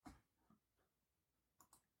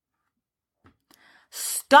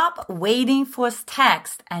Stop waiting for his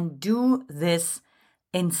text and do this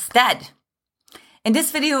instead. In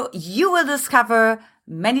this video, you will discover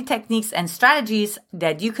many techniques and strategies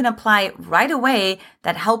that you can apply right away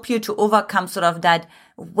that help you to overcome sort of that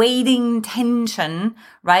waiting tension,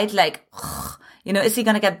 right? Like, is he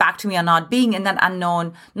going to get back to me or not? Being in that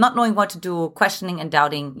unknown, not knowing what to do, questioning and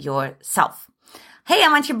doubting yourself. Hey,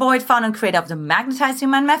 I'm Antje Boyd, founder and creator of the Magnetize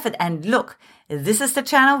Your Man Method. And look, this is the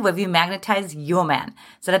channel where we magnetize your man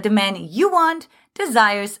so that the man you want,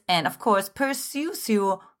 desires, and of course, pursues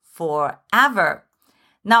you forever.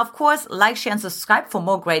 Now, of course, like, share, and subscribe for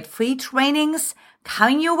more great free trainings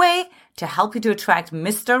coming your way to help you to attract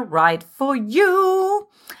Mr. Right for you.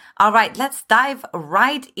 All right, let's dive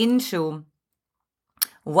right into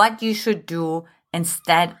what you should do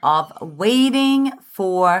instead of waiting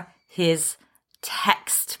for his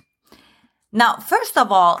text. Now, first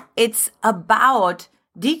of all, it's about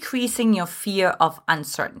decreasing your fear of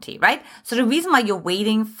uncertainty, right? So the reason why you're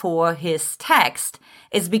waiting for his text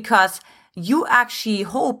is because you actually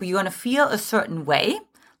hope you're going to feel a certain way,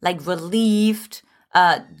 like relieved,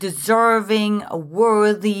 deserving,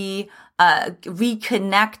 worthy,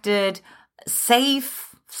 reconnected,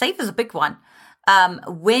 safe. Safe is a big one.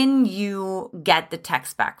 When you get the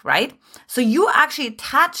text back, right? So you're actually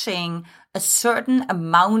attaching a certain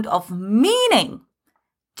amount of meaning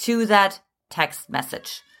to that text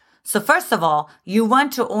message. So first of all, you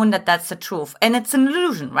want to own that that's the truth. And it's an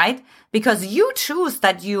illusion, right? Because you choose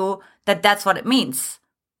that that's what it means.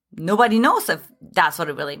 Nobody knows if that's what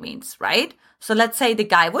it really means, right? So let's say the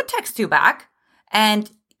guy would text you back and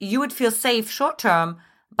you would feel safe short term,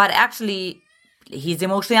 but actually he's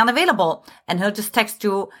emotionally unavailable and he'll just text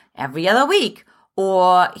you every other week,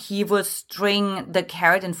 or he will string the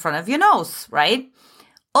carrot in front of your nose, right?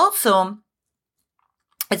 Also,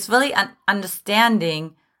 it's really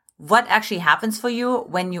understanding what actually happens for you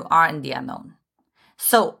when you are in the unknown.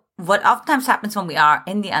 So what oftentimes happens when we are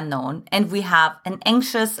in the unknown and we have an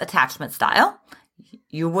anxious attachment style,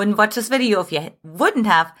 you wouldn't watch this video if you wouldn't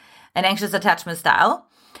have an anxious attachment style,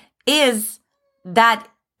 is that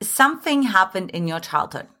something happened in your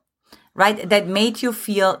childhood, right? That made you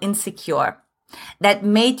feel insecure, that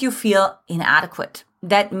made you feel inadequate,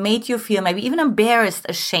 that made you feel maybe even embarrassed,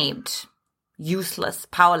 ashamed, useless,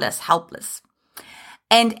 powerless, helpless.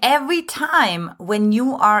 And every time when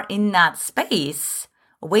you are in that space,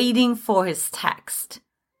 waiting for his text,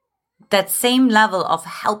 that same level of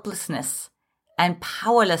helplessness and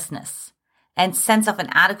powerlessness and sense of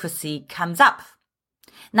inadequacy comes up.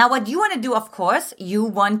 Now, what you want to do, of course, you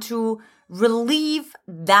want to relieve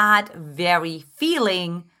that very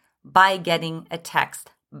feeling by getting a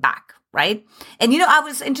text back, right? And I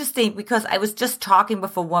was interesting because I was just talking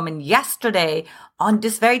with a woman yesterday on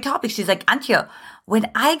this very topic. She's like, Antje, when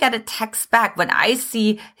I get a text back, when I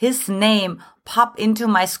see his name pop into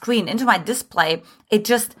my screen, into my display, it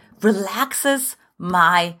just relaxes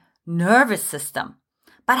my nervous system.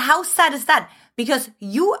 But how sad is that? Because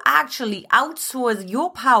you actually outsource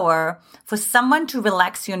your power for someone to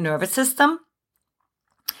relax your nervous system.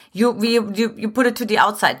 You put it to the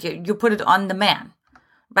outside. You put it on the man,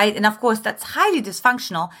 right? And of course, that's highly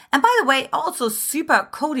dysfunctional. And by the way, also super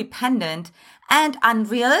codependent and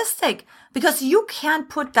unrealistic, because you can't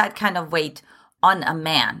put that kind of weight on a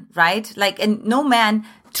man, right? And no man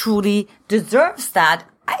truly deserves that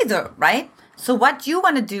either, right? So what you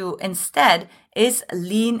want to do instead is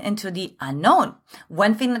lean into the unknown.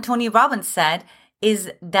 One thing that Tony Robbins said is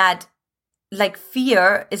that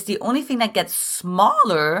fear is the only thing that gets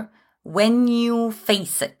smaller when you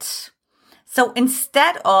face it. So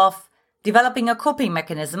instead of developing a coping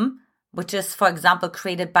mechanism, which is, for example,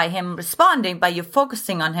 created by him responding, by you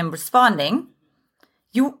focusing on him responding,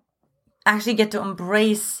 you actually get to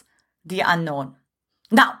embrace the unknown.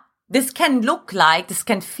 Now, this can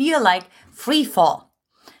feel like free fall.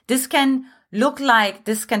 This can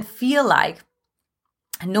feel like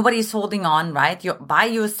nobody's holding on, right? You're by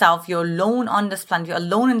yourself. You're alone on this planet. You're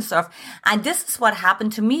alone in this earth. And this is what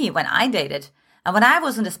happened to me when I dated. And when I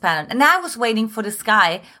was on this planet, and I was waiting for this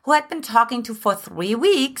guy who I'd been talking to for 3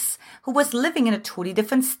 weeks, who was living in a totally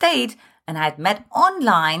different state, and I had met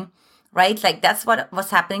online, right? That's what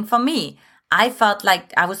was happening for me. I felt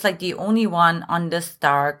like I was the only one on this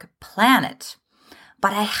dark planet.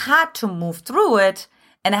 But I had to move through it,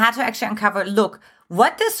 and I had to actually uncover, look,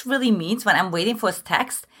 what this really means when I'm waiting for his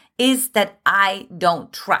text is that I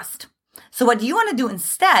don't trust. So what you want to do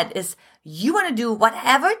instead is you want to do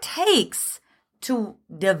whatever it takes to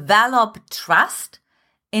develop trust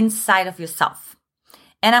inside of yourself.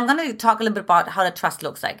 And I'm going to talk a little bit about how the trust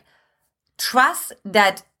looks like. Trust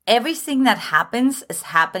that everything that happens is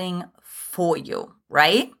happening for you,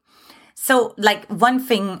 right? So like one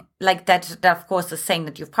thing like that of course is saying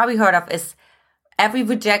that you've probably heard of is every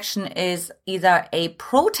rejection is either a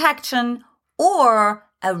protection or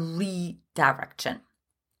a redirection.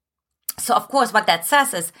 So of course, what that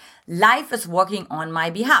says is life is working on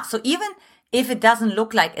my behalf. So even if it doesn't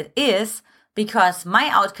look like it is, because my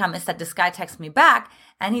outcome is that this guy texts me back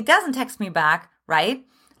and he doesn't text me back, right?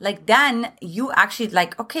 Like then you actually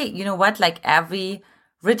like, okay, you know what? Like every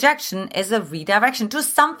rejection is a redirection to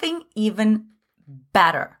something even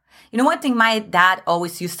better. You know, one thing my dad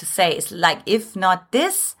always used to say is like, if not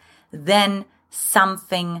this, then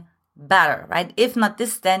something better, right? If not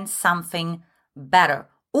this, then something better.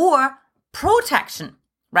 Or protection,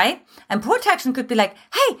 right? And protection could be like,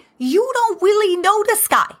 hey, you don't really know this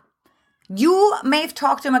guy. You may have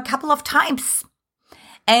talked to him a couple of times.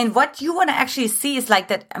 And what you want to actually see is like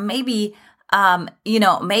that maybe,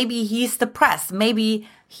 maybe he's depressed. Maybe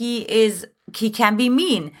he can be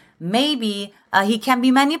mean. Maybe he can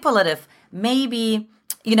be manipulative. Maybe,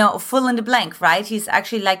 fill in the blank, right? He's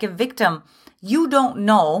actually like a victim. You don't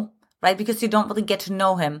know, right? Because you don't really get to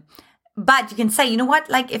know him. But you can say, you know what?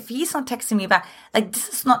 Like if he's not texting me back, like this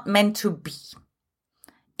is not meant to be.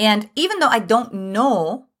 And even though I don't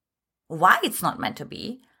know why it's not meant to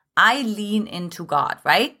be, I lean into God,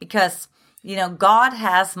 right? Because, God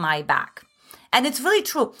has my back. And it's really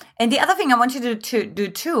true. And the other thing I want you to do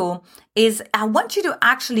too is I want you to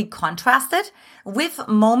actually contrast it with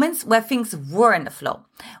moments where things were in the flow,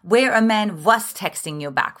 where a man was texting you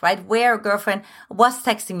back, right? Where a girlfriend was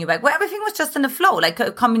texting you back, where everything was just in the flow,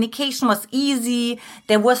 like communication was easy.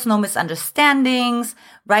 There was no misunderstandings,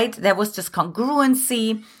 right? There was just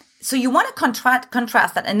congruency. So you want to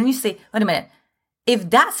contrast that. And then you say, wait a minute, if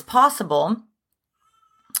that's possible,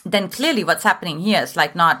 then clearly what's happening here is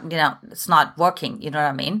like not, it's not working. You know what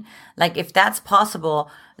I mean? Like if that's possible,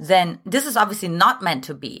 then this is obviously not meant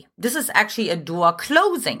to be. This is actually a door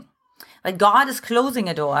closing. Like God is closing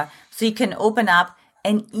a door so you can open up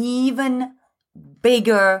an even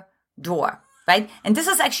bigger door, right? And this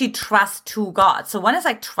is actually trust to God. So one is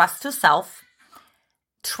like trust to self,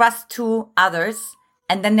 trust to others,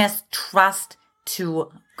 and then there's trust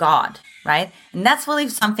to God, right? And that's really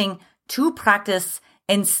something to practice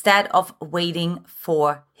instead of waiting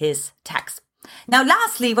for his text. Now,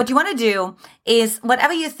 lastly, what you want to do is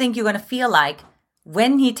whatever you think you're going to feel like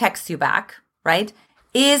when he texts you back, right,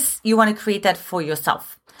 is you want to create that for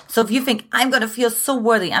yourself. So if you think, I'm going to feel so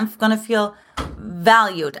worthy, I'm going to feel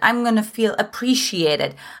valued, I'm going to feel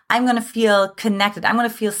appreciated, I'm going to feel connected, I'm going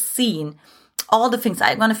to feel seen, all the things,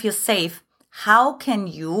 I'm going to feel safe, how can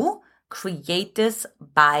you create this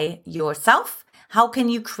by yourself? How can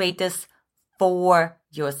you create this for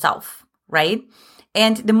yourself, right?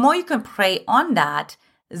 And the more you can pray on that,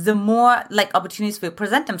 the more like opportunities will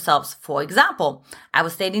present themselves. For example, I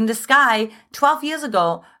was dating this guy 12 years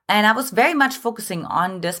ago, and I was very much focusing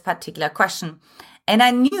on this particular question. And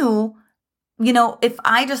I knew, if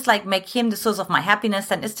I just like make him the source of my happiness,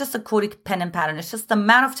 then it's just a codependent pattern. It's just a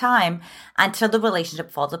matter of time until the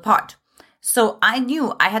relationship falls apart. So I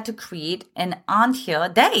knew I had to create an until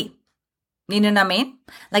day. You know what I mean?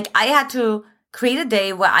 Like I had to create a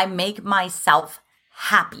day where I make myself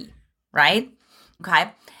happy, right?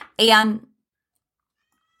 Okay. And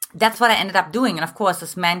that's what I ended up doing. And of course,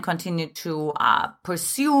 this man continued to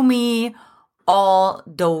pursue me, all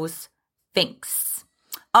those things.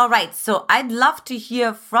 All right. So I'd love to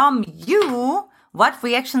hear from you. What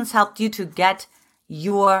reactions helped you to get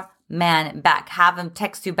your man back? Have him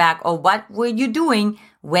text you back, or what were you doing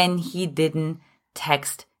when he didn't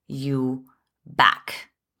text you back?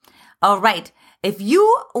 All right. If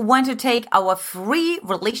you want to take our free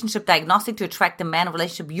relationship diagnostic to attract the man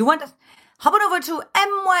relationship you want, hop on over to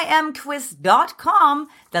mymquiz.com.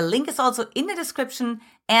 The link is also in the description.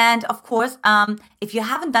 And of course, if you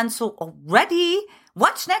haven't done so already,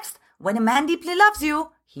 watch next. When a man deeply loves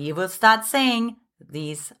you, he will start saying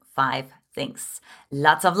these 5 things.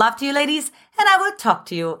 Lots of love to you, ladies, and I will talk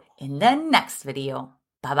to you in the next video.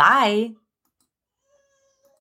 Bye-bye.